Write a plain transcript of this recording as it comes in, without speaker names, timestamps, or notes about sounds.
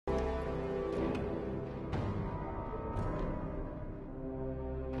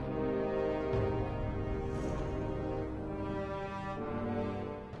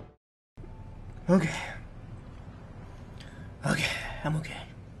Okay. Okay, I'm okay.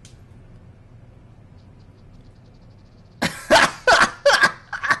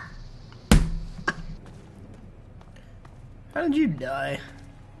 How did you die?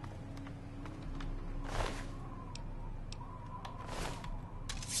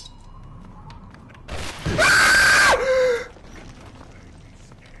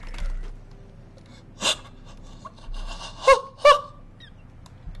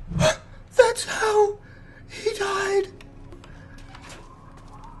 That's how he died.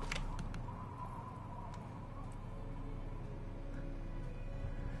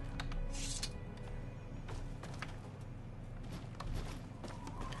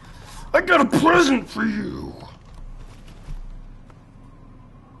 I got a present for you.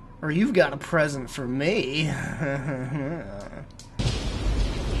 Or you've got a present for me.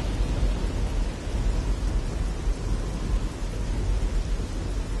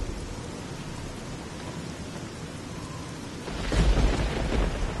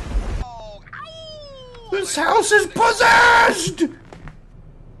 This house is possessed!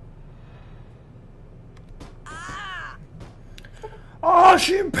 Oh,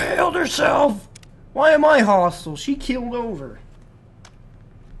 she impaled herself! Why am I hostile? She killed over.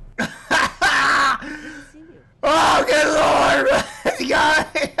 Oh, good lord! This guy!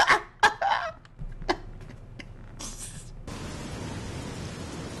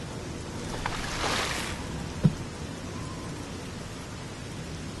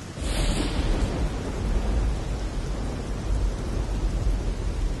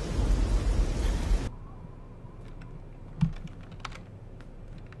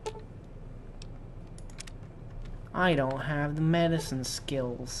 I don't have the medicine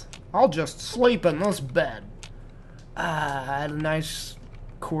skills. I'll just sleep in this bed. I had a nice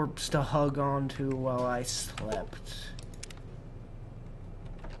corpse to hug onto while I slept.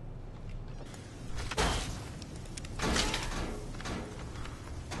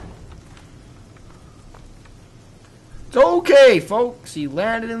 It's okay, folks. He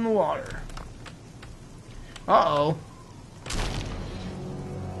landed in the water. Uh-oh.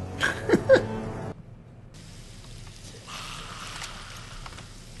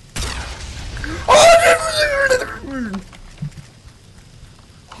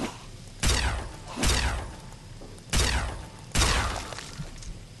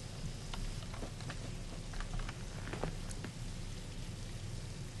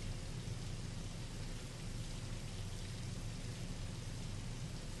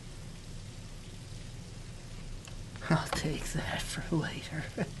 I'll take that for later.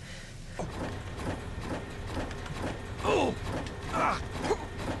 Oh!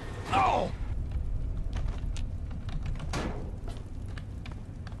 Oh!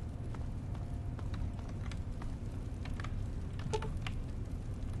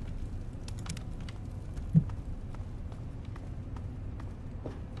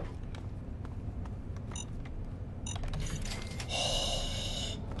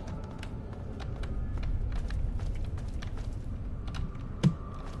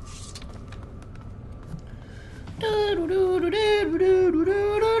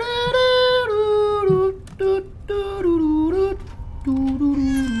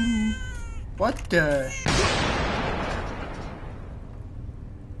 What the?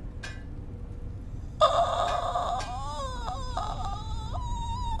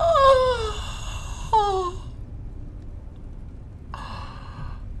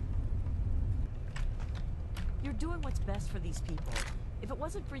 You're doing what's best for these people. If it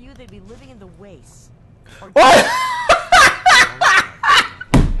wasn't for you, they'd be living in the wastes. What?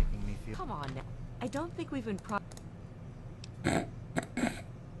 Come on now. I don't think we've been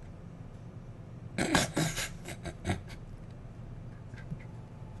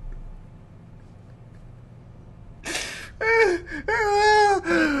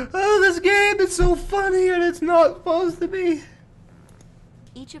Oh, this game is so funny and it's not supposed to be.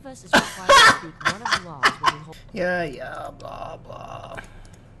 Each of us is required to speak one of the laws when we hold. Yeah, blah, blah.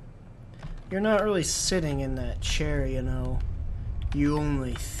 You're not really sitting in that chair, you know. You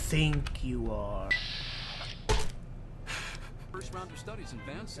only think you are. First round of studies, and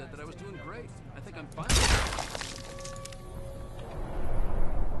Vance said that I was doing great. I think I'm fine.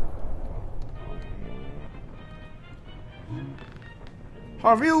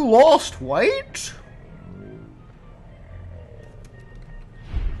 Have you lost weight?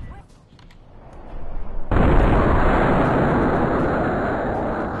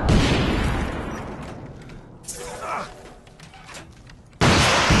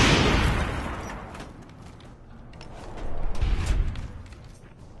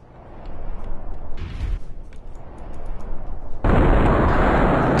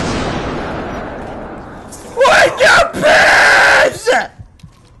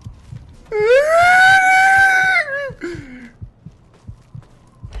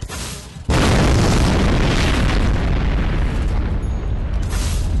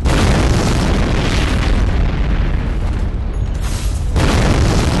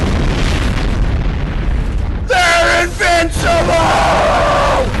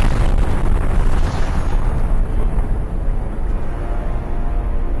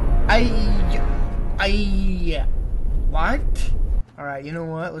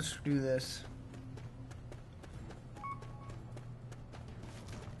 what? Let's do this.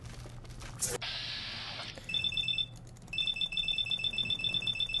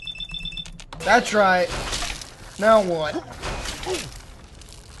 That's right. Now what?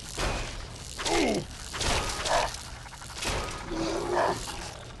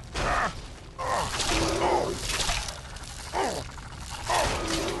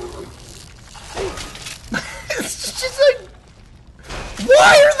 It's just like,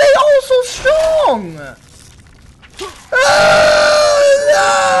 why are they all so strong? Ah,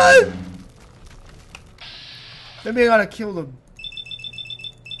 no! Maybe I gotta kill them.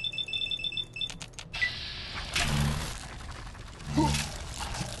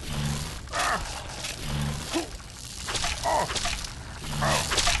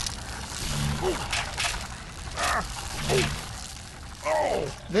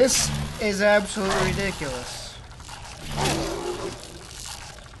 This is absolutely ridiculous.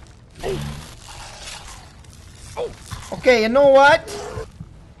 Okay, you know what?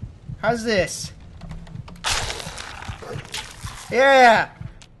 How's this? Yeah!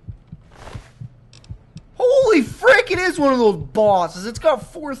 Holy frick, it is one of those bosses. It's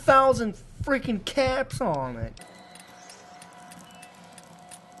got 4,000 freaking caps on it.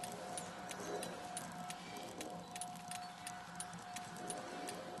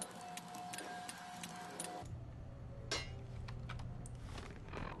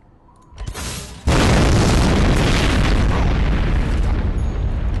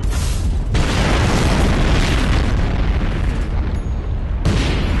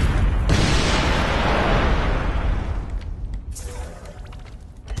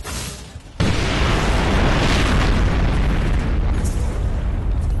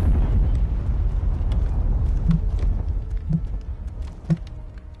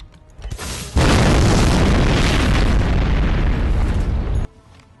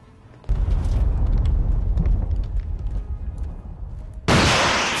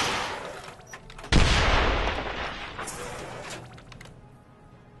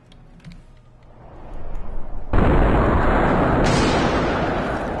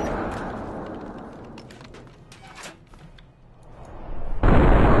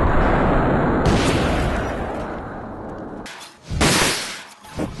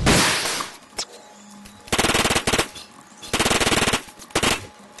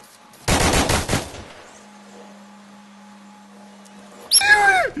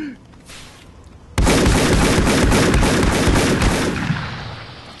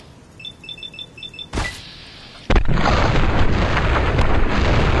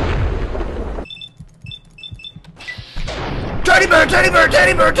 Teddy bear, teddy bear,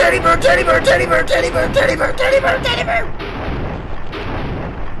 teddy bear, teddy bear, teddy bear, teddy bear, teddy bear, teddy bear, teddy bear, teddy bear.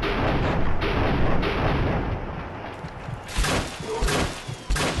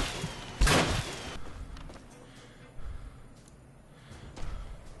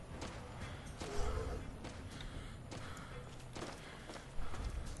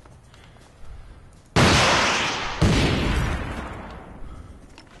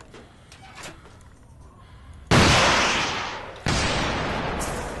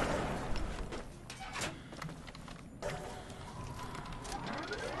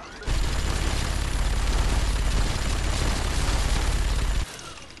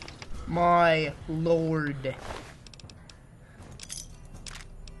 My lord.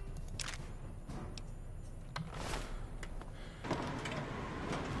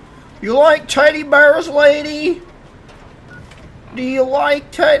 You like teddy bears, lady? Do you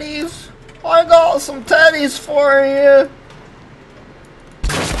like teddies? I got some teddies for you.